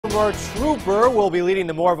former Trooper will be leading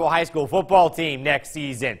the Moorville High School football team next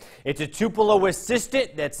season. It's a Tupelo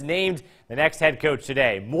assistant that's named the next head coach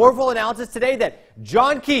today. Moorville announces today that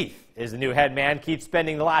John Keith is the new head man. Keith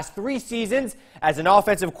spending the last 3 seasons as an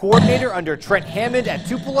offensive coordinator under Trent Hammond at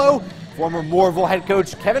Tupelo. Former Moorville head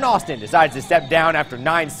coach Kevin Austin decides to step down after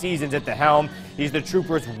 9 seasons at the helm. He's the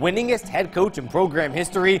Troopers' winningest head coach in program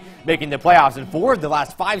history, making the playoffs in 4 of the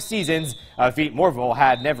last 5 seasons, a feat Moorville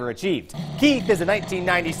had never achieved. Keith is a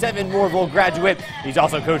 1997 Moorville graduate. He's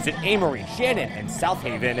also coached at Amory, Shannon, and South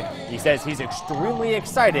Haven. He says he's extremely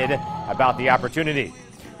excited about the opportunity.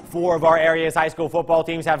 4 of our area's high school football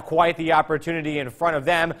teams have quite the opportunity in front of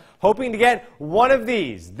them, hoping to get one of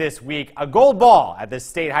these this week, a gold ball at the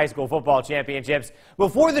state high school football championships.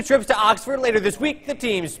 Before the trips to Oxford later this week, the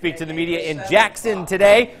teams speak to the media in Jackson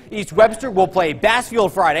today. East Webster will play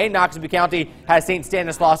Bassfield Friday. Knoxville County has St.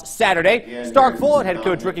 Stanislaus Saturday. Starkville and head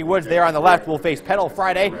coach Ricky Woods there on the left will face Petal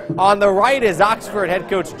Friday. On the right is Oxford head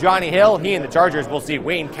coach Johnny Hill. He and the Chargers will see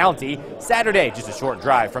Wayne County Saturday, just a short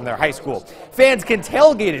drive from their high school. Fans can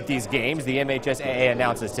tailgate at these games, the MHSAA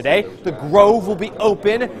announces today. The Grove will be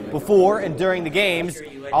open before and during the games.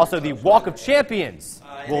 Also, the Walk of Champions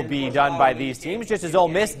will be done by these teams, just as Ole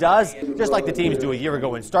Miss does, just like the teams do a year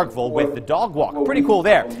ago in Starkville with the Dog Walk. Pretty cool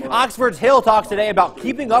there. Oxford's Hill talks today about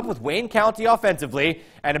keeping up with Wayne County offensively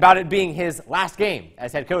and about it being his last game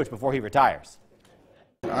as head coach before he retires.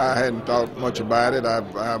 I hadn't thought much about it.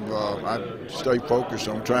 I stay focused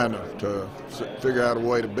on trying to figure out a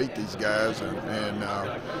way to beat these guys, and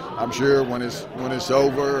I'm sure when it's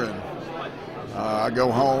over and I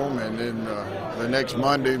go home, and then the next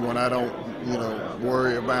Monday when I don't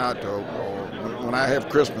worry about or when I have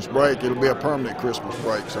Christmas break, it'll be a permanent Christmas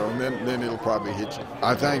break, so then it'll probably hit you.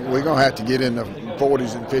 I think we're going to have to get in the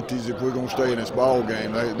 40s and 50s if we're going to stay in this ball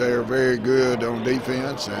game. They're very good on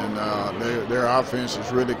defense, and their offense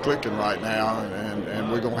is really clicking right now,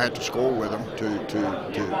 and we're going to have to score with them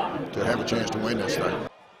to have a chance to win this thing.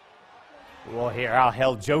 We'll hear Al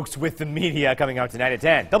Hill jokes with the media coming up tonight at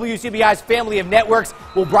 10. WCBI's family of networks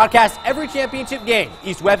will broadcast every championship game.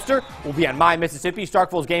 East Webster will be on My Mississippi,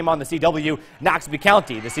 Starkville's game on the CW, Knoxville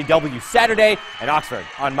County, the CW Saturday, and Oxford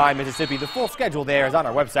on My Mississippi. The full schedule there is on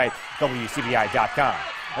our website, WCBI.com.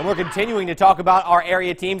 And we're continuing to talk about our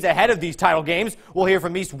area teams ahead of these title games. We'll hear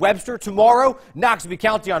from East Webster tomorrow, Knoxville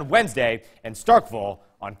County on Wednesday, and Starkville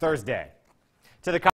on Thursday. To the